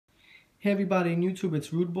Hey everybody in YouTube,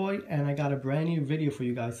 it's Rude Boy, and I got a brand new video for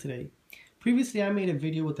you guys today. Previously I made a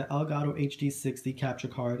video with the Elgato HD60 capture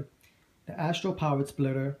card, the Astro powered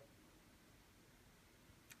splitter,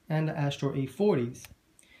 and the Astro A40s.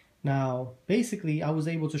 Now basically I was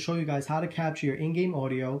able to show you guys how to capture your in-game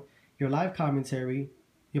audio, your live commentary,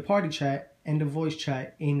 your party chat, and the voice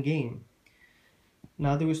chat in-game.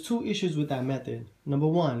 Now there was two issues with that method. Number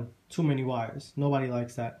one, too many wires. Nobody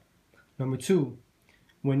likes that. Number two,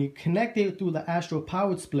 when you connect it through the Astro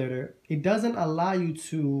powered splitter, it doesn't allow you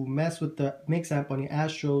to mess with the mix amp on your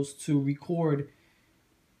Astros to record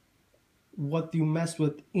what you mess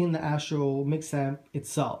with in the Astro mix amp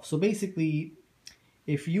itself. So basically,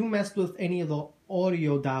 if you mess with any of the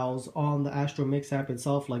audio dials on the Astro mix amp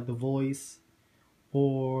itself, like the voice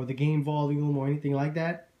or the game volume or anything like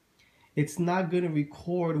that, it's not going to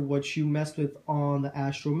record what you messed with on the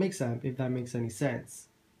Astro mix amp, if that makes any sense.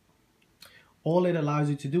 All it allows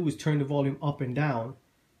you to do is turn the volume up and down.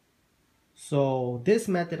 So this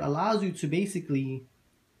method allows you to basically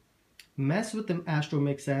mess with the Astro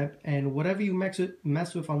mix amp, and whatever you mess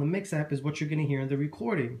with on the mix amp is what you're going to hear in the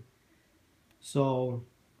recording. So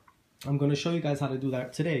I'm going to show you guys how to do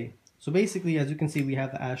that today. So basically, as you can see, we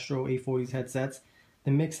have the Astro A40s headsets.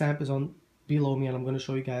 The mix amp is on below me, and I'm going to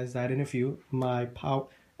show you guys that in a few. My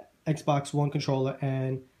Xbox One controller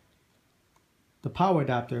and the power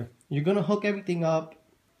adapter. You're going to hook everything up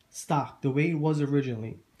stock, the way it was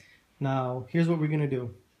originally. Now, here's what we're going to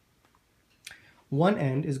do. One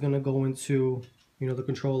end is going to go into, the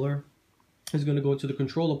controller. Is going to go into the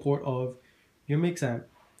controller port of your mix amp.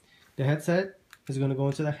 The headset is going to go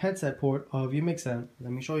into the headset port of your mix amp.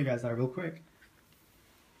 Let me show you guys that real quick.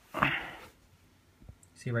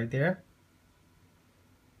 See right there?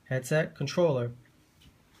 Headset, controller.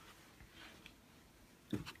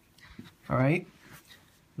 Alright.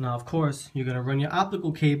 Now, of course, you're going to run your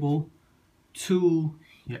optical cable to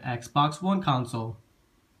your Xbox One console.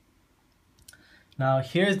 Now,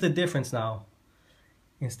 here's the difference now.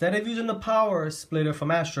 Instead of using the power splitter from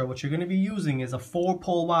Astro, what you're going to be using is a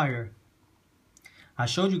 4-pole wire. I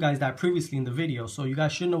showed you guys that previously in the video, so you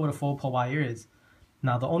guys should know what a 4-pole wire is.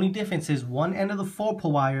 Now, the only difference is one end of the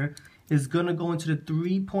 4-pole wire is going to go into the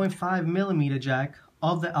 3.5mm jack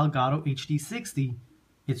of the Elgato HD60.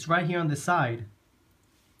 It's right here on the side.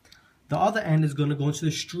 The other end is going to go into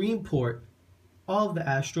the stream port of the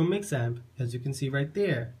Astro mix amp, as you can see right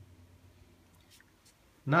there.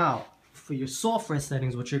 Now, for your software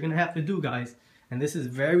settings, what you're going to have to do, guys, and this is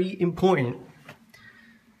very important,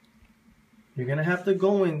 you're going to have to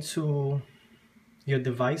go into your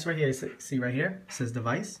device right here. See right here? It says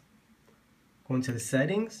device. Go into the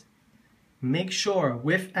settings. Make sure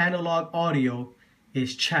with analog audio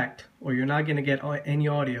is checked, or you're not going to get any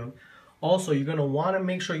audio. Also, you're going to want to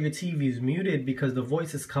make sure your TV is muted because the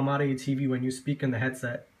voices come out of your TV when you speak in the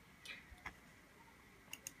headset.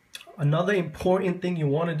 Another important thing you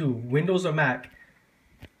want to do, Windows or Mac,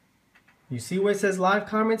 you see where it says live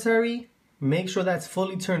commentary? Make sure that's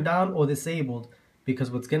fully turned down or disabled,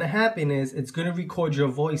 because what's going to happen is it's going to record your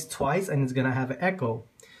voice twice and it's going to have an echo.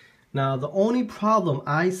 Now, the only problem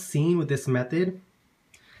I've seen with this method,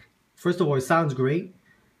 first of all, it sounds great,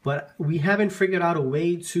 but we haven't figured out a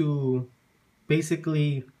way to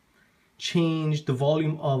basically change the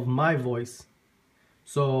volume of my voice.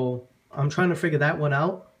 So I'm trying to figure that one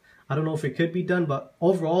out. I don't know if it could be done, but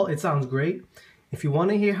overall it sounds great. If you want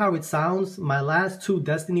to hear how it sounds, my last 2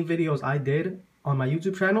 Destiny videos I did on my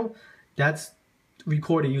YouTube channel, that's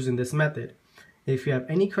recorded using this method. If you have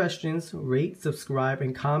any questions, rate, subscribe,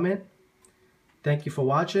 and comment. Thank you for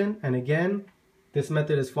watching. And again, this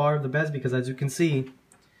method is far the best because, as you can see,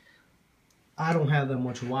 I don't have that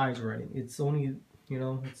much wires running. It's only,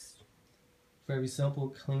 it's very simple,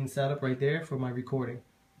 clean setup right there for my recording.